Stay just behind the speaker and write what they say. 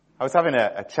I was having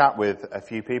a chat with a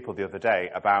few people the other day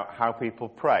about how people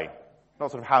pray. Not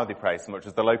sort of how they pray so much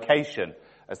as the location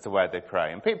as to where they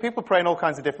pray. And people pray in all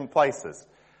kinds of different places.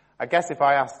 I guess if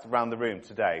I asked around the room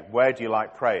today, where do you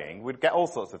like praying, we'd get all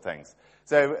sorts of things.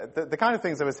 So the kind of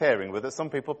things I was hearing were that some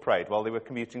people prayed while they were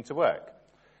commuting to work.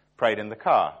 Prayed in the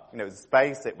car. It was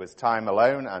space, it was time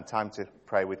alone and time to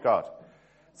pray with God.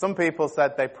 Some people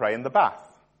said they pray in the bath.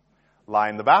 Lie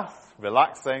in the bath,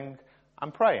 relaxing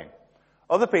and praying.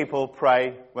 Other people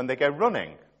pray when they go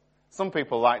running. Some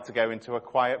people like to go into a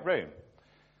quiet room.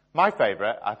 My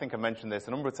favourite, I think I mentioned this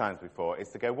a number of times before, is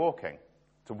to go walking.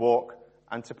 To walk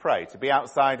and to pray. To be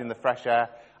outside in the fresh air.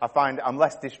 I find I'm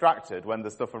less distracted when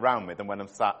there's stuff around me than when I'm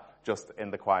sat just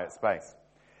in the quiet space.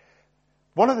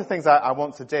 One of the things I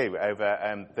want to do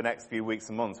over the next few weeks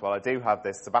and months while I do have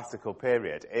this sabbatical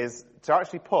period is to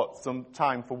actually put some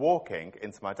time for walking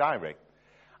into my diary.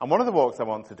 And one of the walks I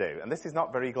want to do, and this is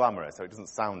not very glamorous, so it doesn't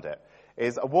sound it,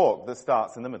 is a walk that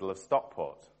starts in the middle of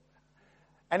Stockport.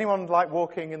 Anyone like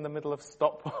walking in the middle of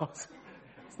Stockport?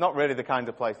 It's not really the kind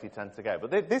of place you tend to go.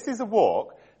 But this is a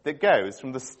walk that goes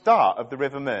from the start of the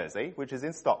River Mersey, which is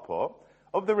in Stockport,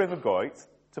 up the River Goyt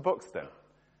to Buxton.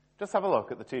 Just have a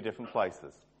look at the two different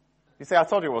places. You see, I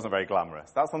told you it wasn't very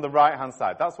glamorous. That's on the right-hand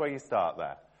side. That's where you start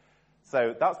there.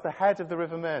 So that's the head of the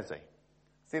River Mersey.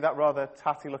 See that rather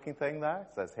tatty-looking thing there? It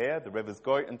says here, the rivers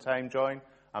Goyt and Tame join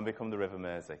and become the River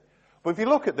Mersey. But if you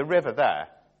look at the river there,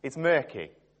 it's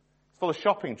murky. It's full of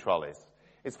shopping trolleys.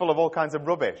 It's full of all kinds of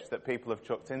rubbish that people have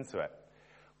chucked into it.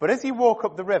 But as you walk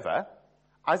up the river,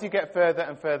 as you get further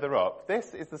and further up,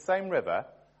 this is the same river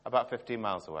about 15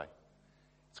 miles away.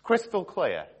 It's crystal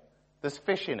clear. There's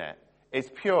fish in it. It's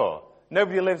pure.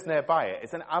 Nobody lives nearby it.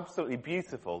 It's an absolutely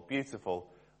beautiful, beautiful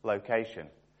location.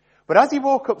 But as you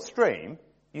walk upstream,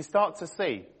 you start to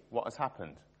see what has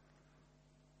happened.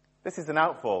 This is an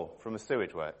outfall from a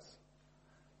sewage works.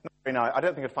 Not very nice. I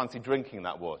don't think I'd fancy drinking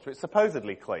that water. It's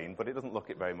supposedly clean, but it doesn't look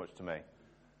it very much to me.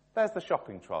 There's the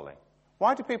shopping trolley.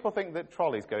 Why do people think that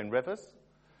trolleys go in rivers?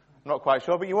 I'm not quite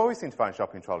sure, but you always seem to find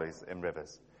shopping trolleys in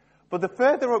rivers. But the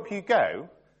further up you go,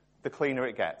 the cleaner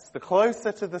it gets. The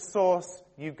closer to the source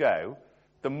you go,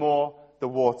 the more the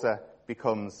water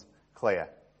becomes clear.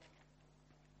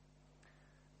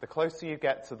 The closer you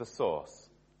get to the source,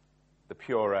 the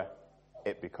purer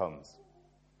it becomes.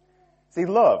 See,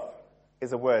 love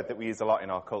is a word that we use a lot in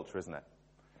our culture, isn't it?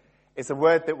 It's a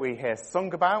word that we hear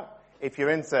sung about. If you're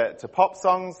into pop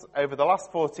songs, over the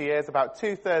last 40 years, about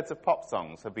 2/3 of pop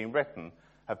songs have been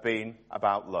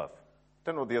about love.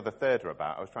 Don't know what the other third are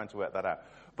about. I was trying to work that out.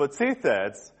 But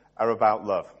 2/3 are about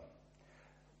love.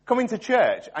 Coming to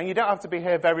church, and you don't have to be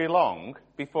here very long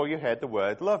before you heard the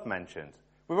word love mentioned.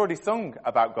 We've already sung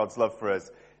about God's love for us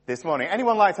this morning.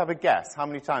 Anyone like to have a guess how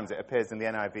many times it appears in the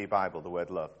NIV Bible, the word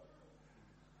love?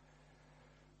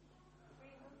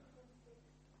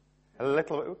 A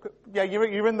little. Yeah,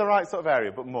 you're in the right sort of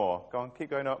area, but more. Go on, keep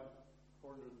going up.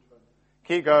 420.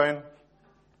 Keep going.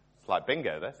 It's like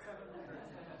bingo, this.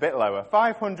 Bit lower.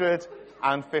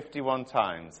 551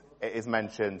 times it is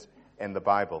mentioned in the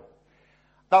Bible.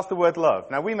 That's the word love.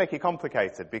 Now, we make it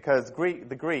complicated because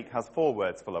the Greek has 4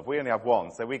 words for love. We only have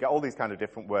 1, so we get all these kind of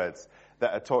different words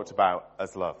that are talked about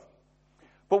as love.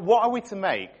 But what are we to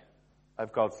make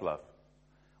of God's love?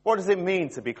 What does it mean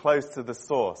to be close to the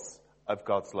source of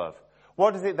God's love?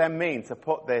 What does it then mean to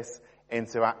put this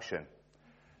into action?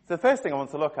 So the first thing I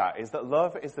want to look at is that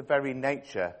love is the very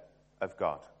nature of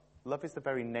God. Love is the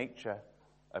very nature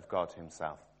of God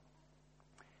himself.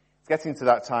 It's getting to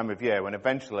that time of year when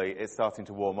eventually it's starting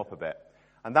to warm up a bit.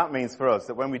 And that means for us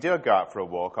that when we do go out for a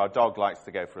walk, our dog likes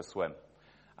to go for a swim.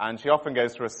 And she often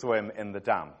goes for a swim in the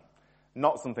dam.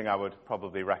 Not something I would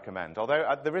probably recommend.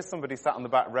 Although there is somebody sat on the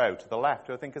back row to the left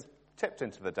who I think has tipped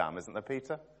into the dam, isn't there,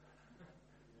 Peter?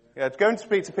 Yeah, go and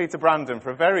speak to Peter Brandon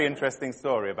for a very interesting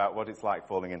story about what it's like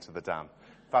falling into the dam.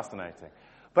 Fascinating.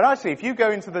 But actually, if you go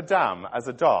into the dam as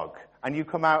a dog and you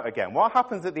come out again, what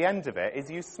happens at the end of it is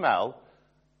you smell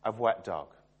of wet dog.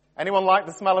 Anyone like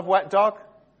the smell of wet dog?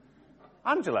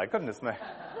 Angela, goodness me.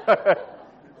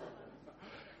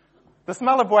 The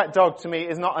smell of wet dog to me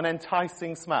is not an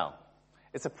enticing smell.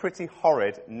 It's a pretty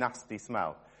horrid, nasty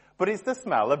smell. But it's the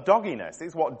smell of dogginess.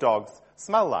 It's what dogs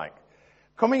smell like.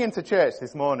 Coming into church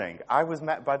this morning, I was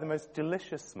met by the most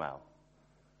delicious smell.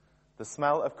 The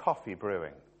smell of coffee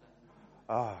brewing.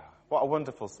 Ah, what a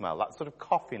wonderful smell. That sort of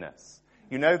coffeeness.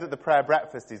 You know that the prayer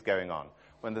breakfast is going on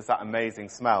when there's that amazing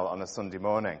smell on a Sunday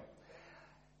morning.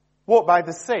 Walk by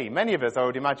the sea. Many of us, I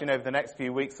would imagine, over the next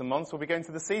few weeks and months will be going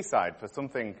to the seaside for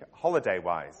something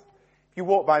holiday-wise. If you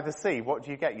walk by the sea, what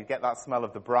do? You get that smell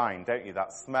of the brine, don't you?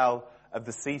 That smell of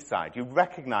the seaside. You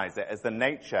recognize it as the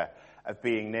nature of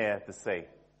being near the sea.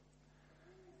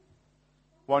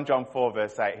 1 John 4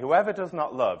 verse 8, whoever does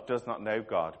not love does not know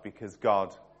God, because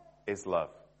God is love.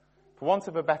 For want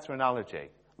of a better analogy,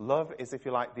 love is, if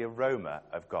you like, the aroma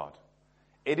of God.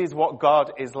 It is what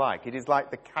God is like. It is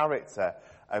like the character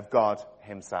of God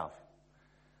himself.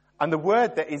 And the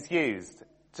word that is used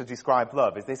to describe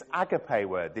love is this agape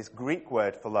word, this Greek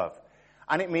word for love.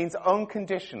 And it means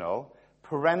unconditional,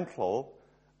 parental,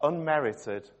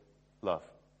 unmerited love.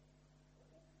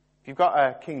 If you've got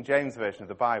a King James version of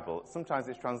the Bible, sometimes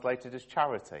it's translated as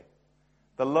charity.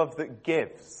 The love that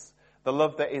gives, the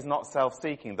love that is not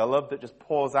self-seeking, the love that just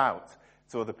pours out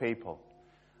to other people.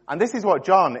 And this is what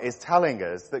John is telling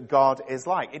us that God is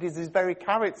like. It is his very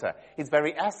character, his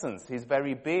very essence, his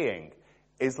very being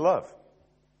is love.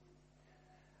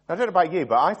 I don't know about you,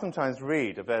 but I sometimes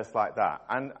read a verse like that,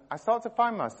 and I start to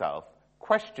find myself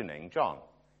questioning John.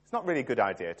 It's not really a good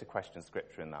idea to question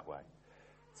Scripture in that way.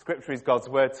 Scripture is God's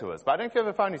word to us. But I don't know if you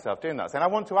ever find yourself doing that, saying, I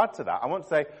want to add to that. I want to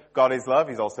say, God is love,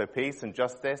 he's also peace and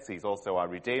justice, he's also our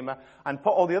Redeemer, and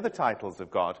put all the other titles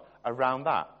of God around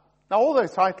that. Now, all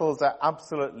those titles are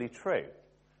absolutely true.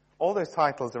 All those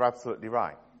titles are absolutely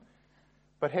right.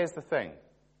 But here's the thing.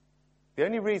 The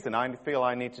only reason I feel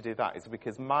I need to do that is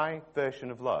because my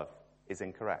version of love is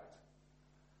incorrect.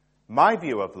 My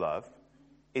view of love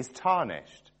is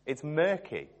tarnished. It's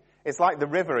murky. It's like the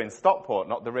river in Stockport,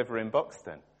 not the river in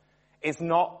Buxton. It's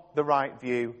not the right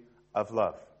view of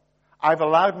love. I've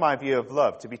allowed my view of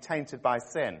love to be tainted by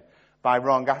sin, by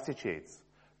wrong attitudes.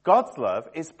 God's love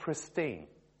is pristine.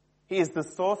 He is the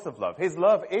source of love. His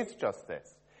love is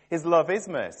justice. His love is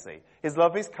mercy. His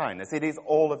love is kindness. It is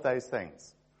all of those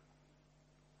things.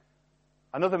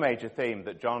 Another major theme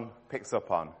that John picks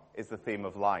up on is the theme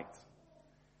of light.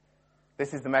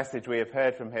 This is the message we have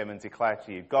heard from him and declare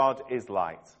to you. God is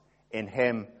light. In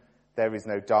him there is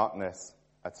no darkness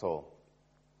at all.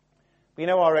 But you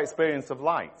know, our experience of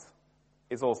light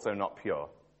is also not pure.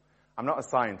 I'm not a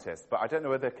scientist, but I don't know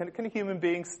whether, can a human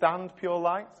being stand pure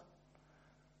light?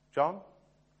 John?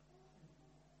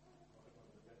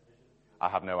 I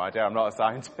have no idea. I'm not a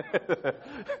scientist.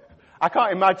 I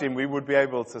can't imagine we would be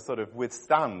able to sort of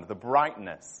withstand the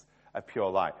brightness of pure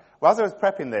light. Well, as I was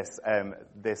prepping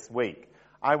this week,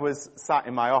 I was sat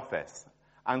in my office,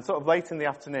 and sort of late in the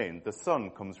afternoon, the sun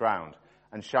comes round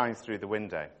and shines through the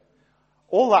window.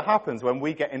 All that happens when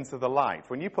we get into the light,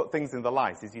 when you put things in the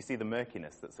light, is you see the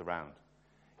murkiness that's around.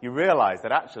 You realize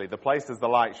that actually the places the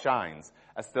light shines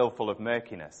are still full of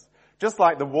murkiness. Just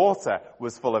like the water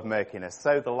was full of murkiness,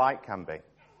 so the light can be.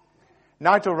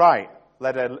 Nigel Wright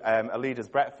led a leader's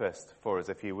breakfast for us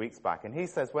a few weeks back, and he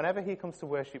says whenever he comes to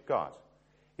worship God,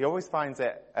 he always finds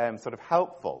it sort of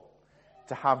helpful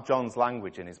to have John's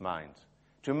language in his mind,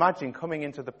 to imagine coming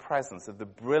into the presence of the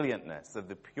brilliantness, of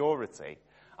the purity,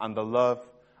 and the love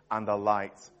and the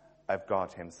light of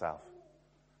God himself.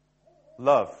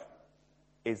 Love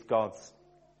is God's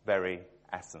very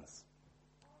essence.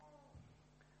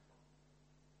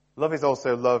 Love is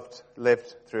also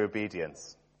lived through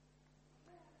obedience.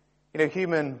 You know,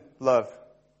 human love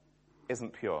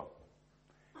isn't pure.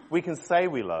 We can say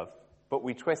we love, but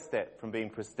we twist it from being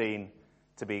pristine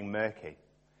to being murky.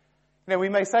 You know, we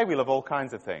may say we love all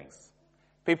kinds of things.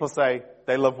 People say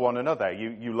they love one another.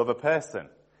 You love a person.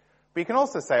 But you can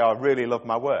also say, I really love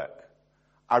my work.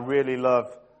 I really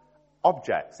love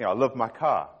objects. You know, I love my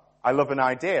car. I love an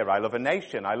idea. I love a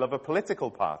nation. I love a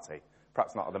political party.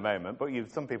 Perhaps not at the moment, but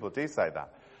some people do say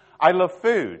that. I love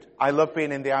food. I love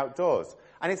being in the outdoors.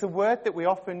 And it's a word that we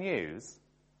often use,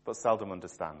 but seldom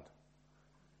understand.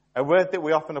 A word that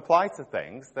we often apply to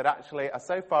things that actually are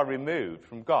so far removed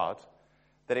from God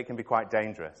that it can be quite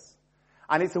dangerous.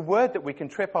 And it's a word that we can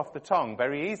trip off the tongue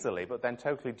very easily, but then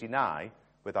totally deny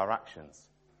with our actions.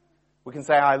 We can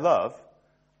say, I love,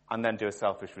 and then do a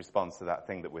selfish response to that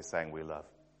thing that we're saying we love.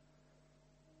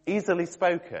 Easily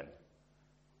spoken,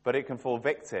 but it can fall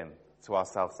victim to our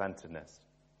self-centeredness.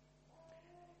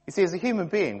 You see, as a human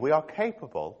being, we are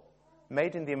capable,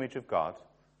 made in the image of God,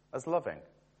 as loving.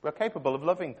 We're capable of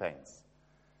loving things.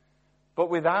 But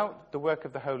without the work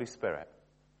of the Holy Spirit,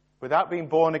 without being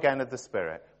born again of the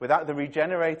Spirit, without the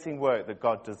regenerating work that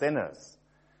God does in us,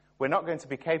 we're not going to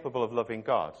be capable of loving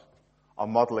God or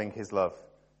modeling his love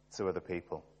to other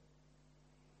people.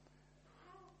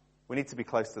 We need to be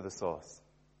close to the source,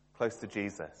 close to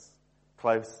Jesus,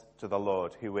 close to the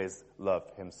Lord who is love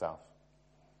himself.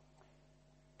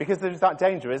 Because there's that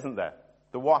danger, isn't there?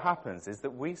 That what happens is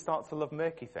that we start to love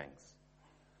murky things.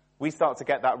 We start to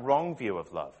get that wrong view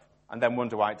of love and then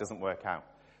wonder why it doesn't work out.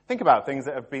 Think about things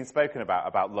that have been spoken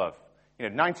about love. You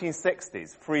know,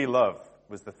 1960s, free love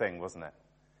was the thing, wasn't it?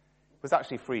 It was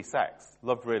actually free sex.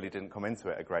 Love really didn't come into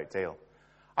it a great deal.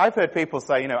 I've heard people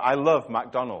say, I love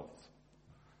McDonald's.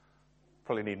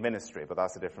 Probably need ministry, but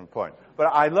that's a different point. But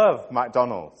I love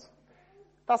McDonald's.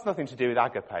 That's nothing to do with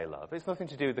agape love. It's nothing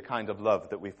to do with the kind of love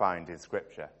that we find in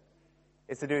Scripture.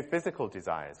 It's to do with physical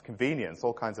desires, convenience,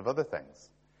 all kinds of other things.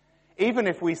 Even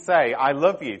if we say, I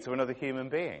love you to another human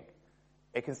being,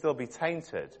 it can still be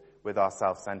tainted with our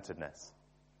self-centeredness.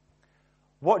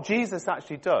 What Jesus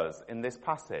actually does in this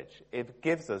passage, it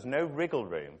gives us no wriggle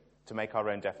room to make our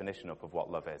own definition up of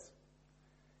what love is.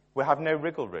 We have no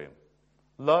wriggle room.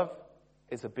 Love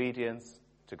is obedience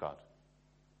to God.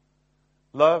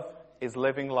 Love is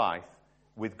living life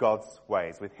with God's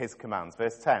ways, with his commands.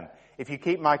 Verse 10, if you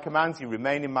keep my commands, you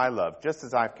remain in my love, just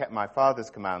as I've kept my Father's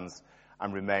commands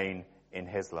and remain in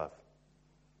his love.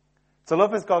 To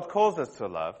love as God calls us to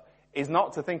love is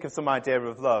not to think of some idea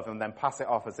of love and then pass it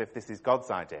off as if this is God's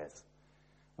ideas.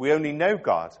 We only know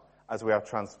God as we are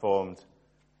transformed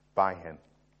by him.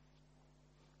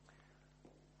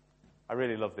 I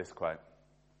really love this quote.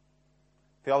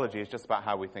 Theology is just about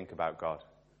how we think about God.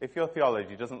 If your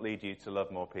theology doesn't lead you to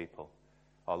love more people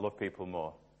or love people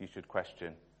more, you should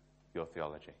question your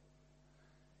theology.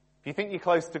 If you think you're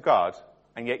close to God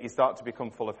and yet you start to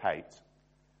become full of hate,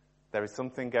 there is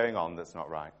something going on that's not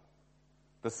right.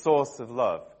 The source of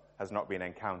love has not been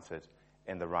encountered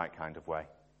in the right kind of way.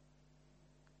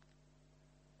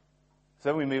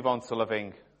 So we move on to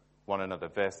loving one another.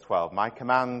 Verse 12, my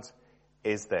command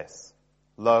is this,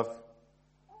 love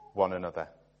one another.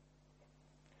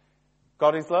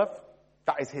 God is love.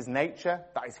 That is his nature.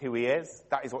 That is who he is.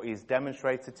 That is what he has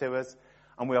demonstrated to us.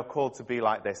 And we are called to be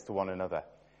like this to one another.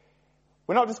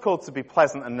 We're not just called to be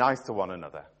pleasant and nice to one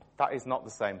another. That is not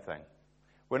the same thing.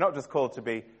 We're not just called to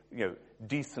be,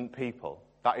 decent people.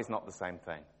 That is not the same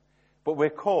thing. But we're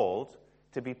called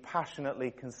to be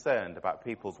passionately concerned about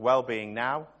people's well-being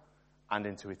now and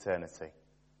into eternity.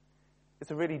 It's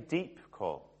a really deep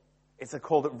call. It's a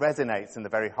call that resonates in the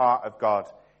very heart of God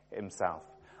himself.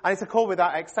 And it's a call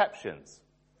without exceptions.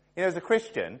 As a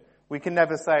Christian, we can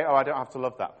never say, I don't have to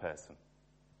love that person.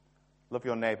 Love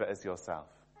your neighbor as yourself.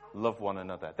 Love one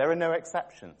another. There are no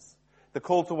exceptions. The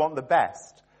call to want the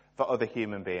best for other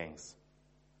human beings.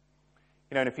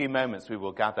 In a few moments we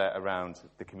will gather around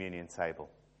the communion table.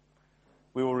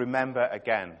 We will remember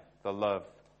again the love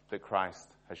that Christ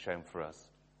has shown for us.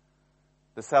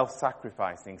 The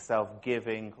self-sacrificing,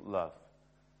 self-giving love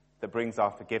that brings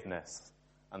our forgiveness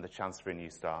and the chance for a new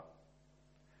start.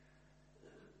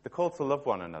 The call to love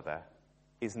one another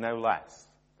is no less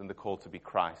than the call to be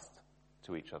Christ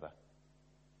to each other.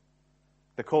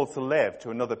 The call to live to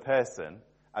another person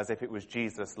as if it was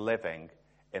Jesus living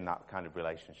in that kind of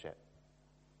relationship.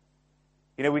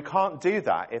 We can't do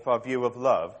that if our view of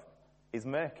love is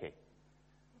murky.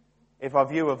 If our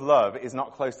view of love is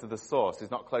not close to the source, is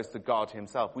not close to God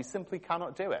himself, we simply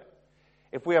cannot do it.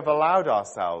 If we have allowed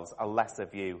ourselves a lesser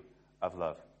view of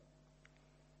love.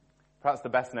 Perhaps the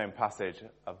best known passage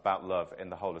about love in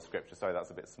the whole of Scripture, sorry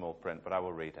that's a bit small print, but I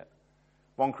will read it.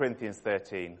 1 Corinthians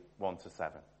 13,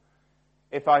 1-7.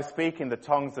 If I speak in the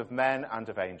tongues of men and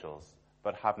of angels,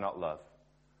 but have not love,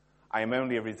 I am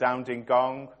only a resounding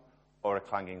gong or a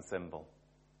clanging cymbal.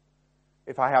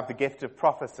 If I have the gift of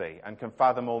prophecy and can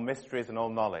fathom all mysteries and all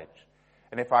knowledge,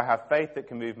 and if I have faith that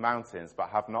can move mountains but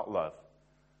have not love,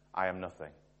 I am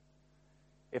nothing.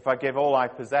 If I give all I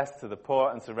possess to the poor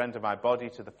and surrender my body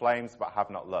to the flames but have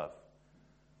not love,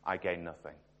 I gain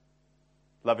nothing.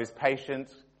 Love is patient,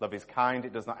 love is kind,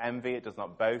 it does not envy, it does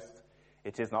not boast,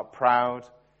 it is not proud,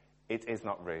 it is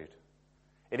not rude.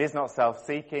 It is not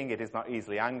self-seeking, it is not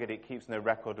easily angered, it keeps no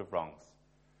record of wrongs.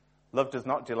 Love does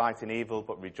not delight in evil,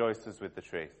 but rejoices with the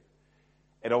truth.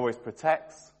 It always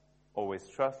protects, always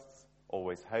trusts,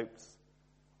 always hopes,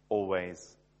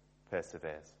 always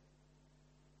perseveres.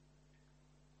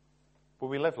 Will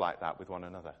we live like that with one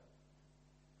another?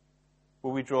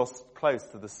 Will we draw close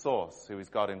to the source, who is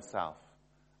God himself,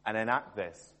 and enact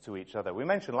this to each other? We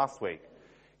mentioned last week,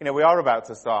 we are about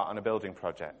to start on a building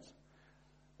project.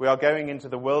 We are going into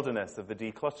the wilderness of the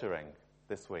decluttering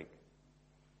this week.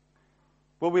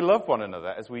 Will we love one another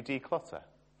as we declutter?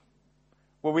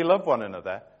 Will we love one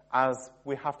another as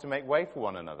we have to make way for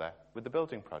one another with the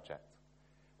building project?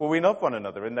 Will we love one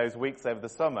another in those weeks over the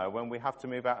summer when we have to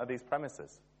move out of these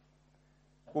premises?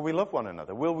 Will we love one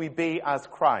another? Will we be as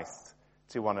Christ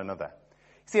to one another?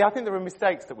 See, I think there are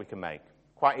mistakes that we can make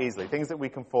quite easily, things that we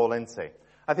can fall into.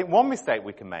 I think one mistake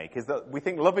we can make is that we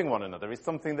think loving one another is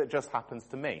something that just happens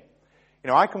to me.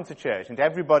 I come to church and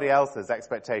everybody else's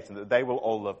expectation that they will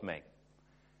all love me.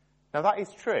 Now that is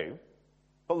true,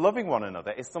 but loving one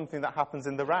another is something that happens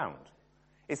in the round.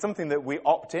 It's something that we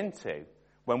opt into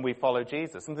when we follow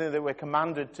Jesus, something that we're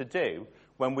commanded to do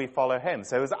when we follow him.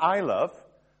 So as I love,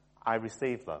 I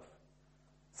receive love.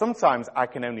 Sometimes I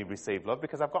can only receive love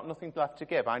because I've got nothing left to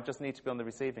give. I just need to be on the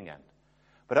receiving end.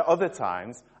 But at other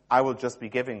times, I will just be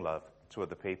giving love to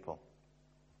other people.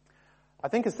 I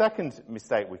think a second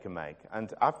mistake we can make,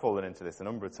 and I've fallen into this a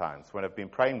number of times when I've been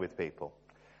praying with people,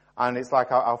 and it's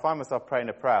like I'll find myself praying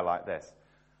a prayer like this.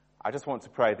 I just want to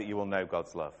pray that you will know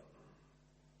God's love.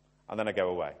 And then I go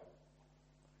away.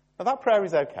 Now that prayer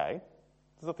is okay.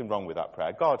 There's nothing wrong with that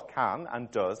prayer. God can and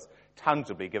does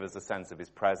tangibly give us a sense of his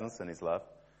presence and his love.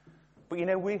 But you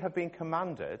know, we have been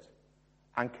commanded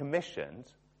and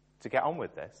commissioned to get on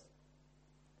with this.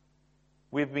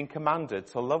 We've been commanded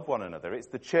to love one another. It's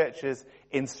the church's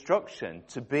instruction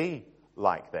to be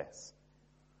like this.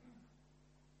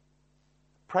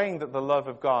 Praying that the love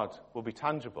of God will be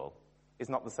tangible is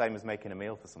not the same as making a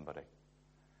meal for somebody.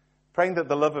 Praying that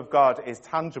the love of God is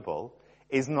tangible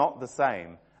is not the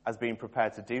same as being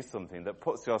prepared to do something that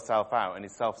puts yourself out and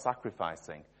is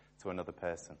self-sacrificing to another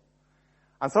person.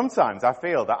 And sometimes I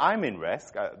feel that I'm in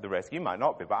risk, the risk, you might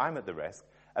not be, but I'm at the risk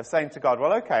of saying to God,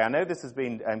 well, okay, I know this has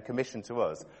been commissioned to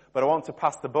us, but I want to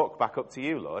pass the buck back up to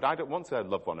you, Lord. I don't want to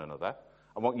love one another.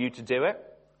 I want you to do it.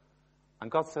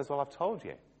 And God says, well, I've told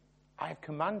you. I have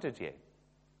commanded you.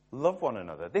 Love one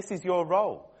another. This is your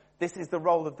role. This is the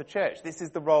role of the church. This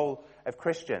is the role of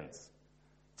Christians.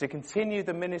 To continue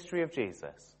the ministry of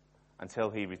Jesus until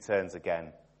he returns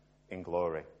again in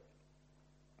glory.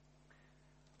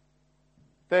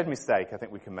 Third mistake I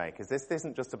think we can make is this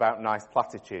isn't just about nice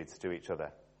platitudes to each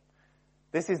other.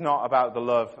 This is not about the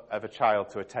love of a child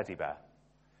to a teddy bear.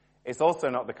 It's also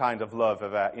not the kind of love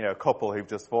of a couple who've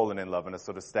just fallen in love and are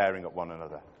sort of staring at one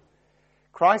another.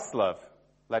 Christ's love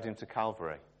led him to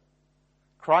Calvary.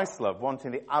 Christ's love, wanting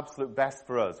the absolute best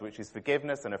for us, which is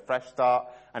forgiveness and a fresh start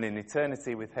and an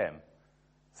eternity with him,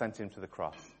 sent him to the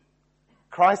cross.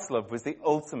 Christ's love was the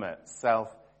ultimate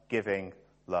self-giving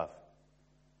love.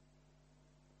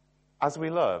 As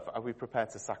we love, are we prepared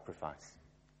to sacrifice?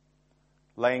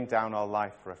 Laying down our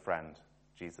life for a friend,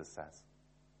 Jesus says.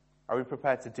 Are we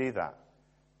prepared to do that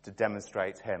to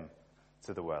demonstrate him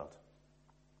to the world?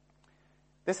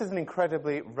 This is an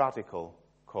incredibly radical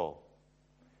call.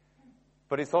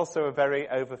 But it's also a very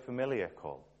over-familiar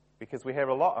call, because we hear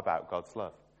a lot about God's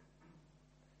love.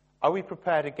 Are we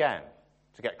prepared again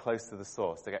to get close to the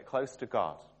source, to get close to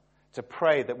God, to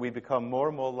pray that we become more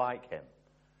and more like him,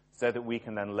 so that we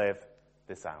can then live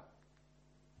this out?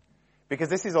 Because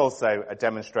this is also a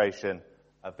demonstration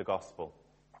of the gospel.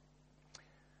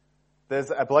 There's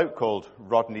a bloke called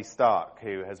Rodney Stark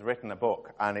who has written a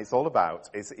book, and it's all about,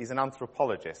 he's an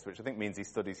anthropologist, which I think means he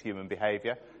studies human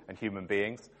behavior and human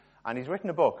beings. And he's written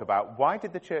a book about why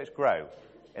did the church grow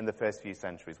in the first few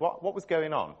centuries? What was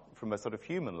going on from a sort of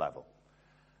human level?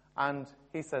 And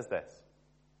he says this: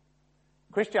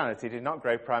 Christianity did not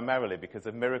grow primarily because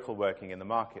of miracle working in the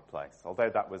marketplace,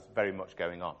 although that was very much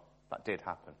going on. That did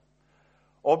happen.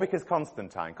 Or because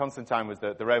Constantine was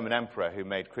the Roman emperor who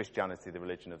made Christianity the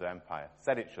religion of the empire,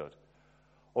 said it should.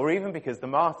 Or even because the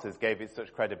martyrs gave it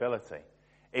such credibility.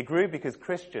 It grew because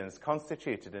Christians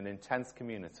constituted an intense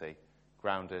community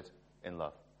grounded in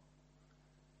love.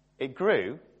 It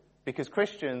grew because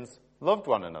Christians loved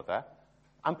one another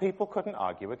and people couldn't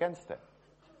argue against it.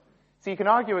 So you can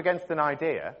argue against an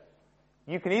idea.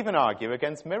 You can even argue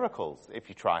against miracles if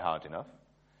you try hard enough.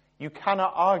 You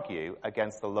cannot argue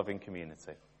against a loving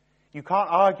community. You can't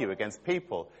argue against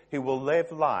people who will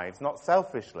live lives not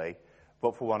selfishly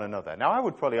but for one another. Now, I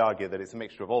would probably argue that it's a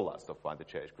mixture of all that stuff why the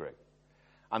church grew.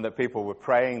 And that people were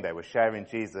praying, they were sharing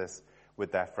Jesus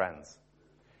with their friends.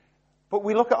 But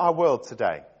we look at our world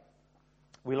today.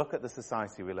 We look at the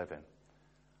society we live in.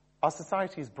 Our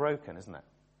society is broken, isn't it?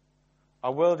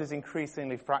 Our world is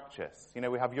increasingly fractious. You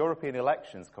know, we have European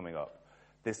elections coming up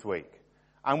this week.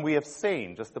 And we have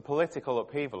seen just the political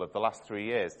upheaval of the last 3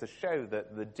 years to show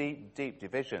that the deep, deep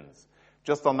divisions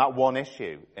just on that one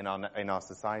issue in our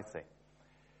society.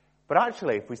 But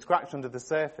actually, if we scratch under the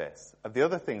surface of the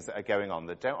other things that are going on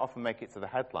that don't often make it to the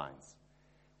headlines,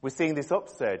 we're seeing this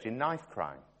upsurge in knife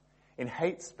crime, in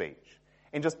hate speech,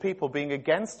 in just people being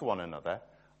against one another,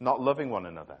 not loving one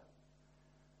another.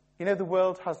 You know, the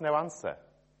world has no answer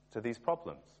to these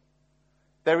problems.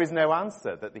 There is no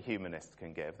answer that the humanist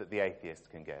can give, that the atheist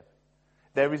can give.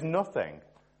 There is nothing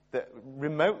that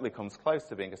remotely comes close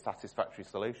to being a satisfactory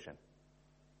solution.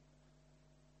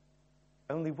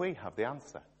 Only we have the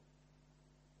answer.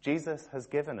 Jesus has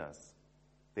given us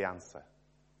the answer.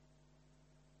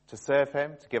 To serve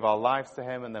him, to give our lives to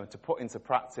him, and then to put into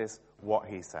practice what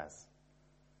he says.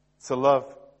 To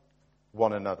love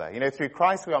one another. You know, through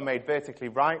Christ we are made vertically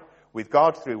right with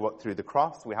God through the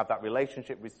cross. We have that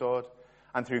relationship restored.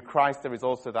 And through Christ there is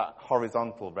also that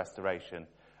horizontal restoration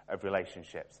of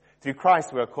relationships. Through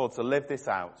Christ we are called to live this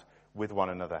out with one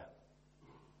another.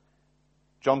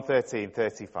 John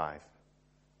 13:35.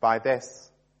 By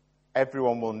this,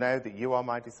 everyone will know that you are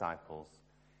my disciples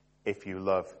if you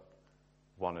love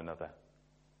one another.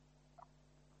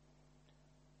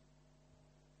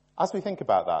 As we think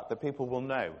about that people will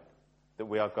know that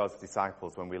we are God's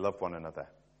disciples when we love one another,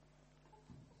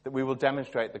 that we will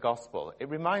demonstrate the gospel. It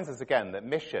reminds us again that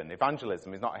mission,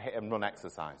 evangelism, is not a hit-and-run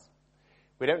exercise.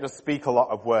 We don't just speak a lot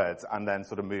of words and then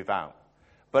sort of move out.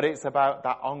 But it's about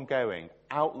that ongoing,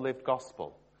 outlived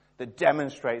gospel that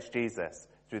demonstrates Jesus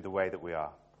through the way that we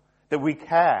are. That we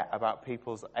care about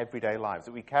people's everyday lives,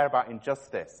 that we care about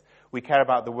injustice, we care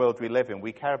about the world we live in,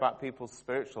 we care about people's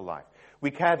spiritual life. We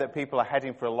care that people are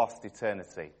heading for a lost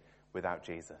eternity without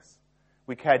Jesus.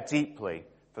 We care deeply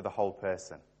for the whole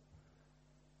person.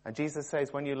 And Jesus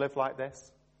says, when you live like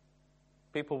this,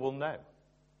 people will know.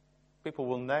 People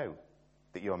will know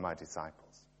that you are my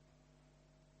disciples.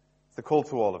 It's a call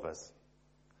to all of us.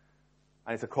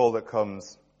 And it's a call that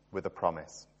comes with a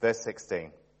promise. Verse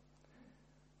 16.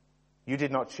 You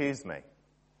did not choose me,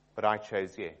 but I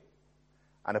chose you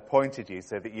and appointed you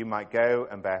so that you might go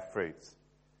and bear fruit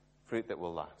that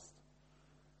will last.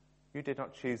 You did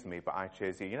not choose me, but I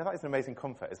chose you. You know, that is an amazing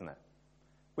comfort, isn't it?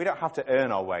 We don't have to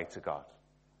earn our way to God.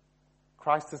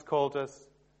 Christ has called us.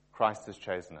 Christ has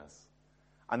chosen us.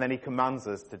 And then he commands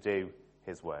us to do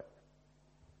his work.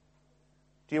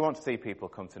 Do you want to see people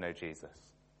come to know Jesus?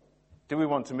 Do we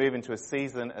want to move into a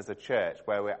season as a church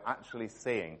where we're actually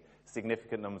seeing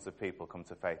significant numbers of people come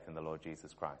to faith in the Lord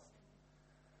Jesus Christ?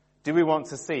 Do we want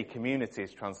to see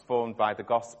communities transformed by the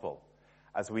gospel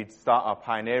as we start our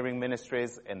pioneering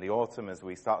ministries in the autumn, as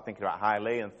we start thinking about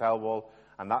Highley and Thelwall?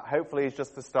 And that hopefully is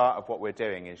just the start of what we're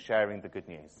doing, is sharing the good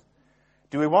news.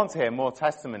 Do we want to hear more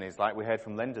testimonies like we heard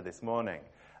from Linda this morning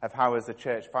of how as a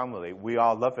church family we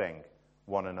are loving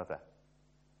one another?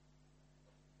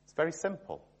 It's very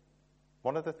simple.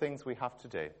 One of the things we have to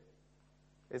do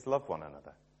is love one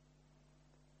another.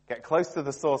 Get close to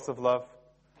the source of love.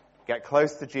 Get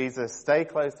close to Jesus. Stay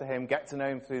close to him. Get to know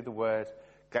him through the word.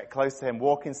 Get close to him.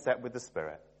 Walk in step with the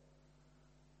Spirit.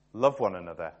 Love one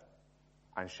another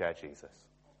and share Jesus.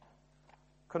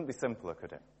 Couldn't be simpler,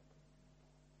 could it?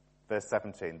 Verse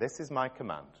 17. This is my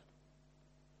command.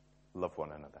 Love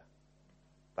one another.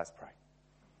 Let's pray.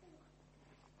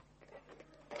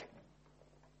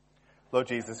 Lord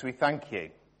Jesus, we thank you.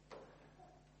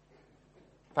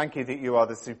 Thank you that you are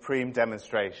the supreme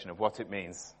demonstration of what it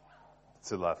means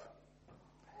to love.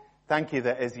 Thank you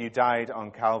that as you died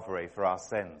on Calvary for our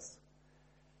sins,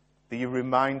 that you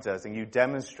remind us and you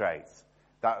demonstrate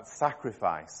that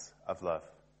sacrifice of love.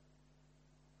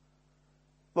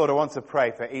 Lord, I want to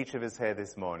pray for each of us here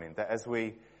this morning that as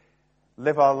we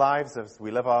live our lives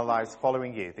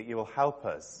following you, that you will help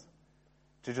us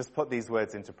to just put these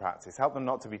words into practice. Help them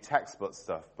not to be textbook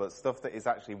stuff, but stuff that is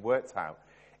actually worked out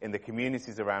in the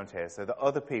communities around here so that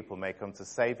other people may come to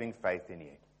saving faith in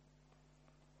you.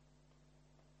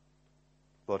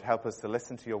 Lord, help us to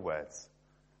listen to your words,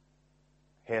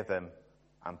 hear them,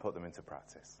 and put them into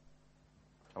practice.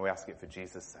 And we ask it for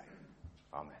Jesus' sake.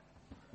 Amen.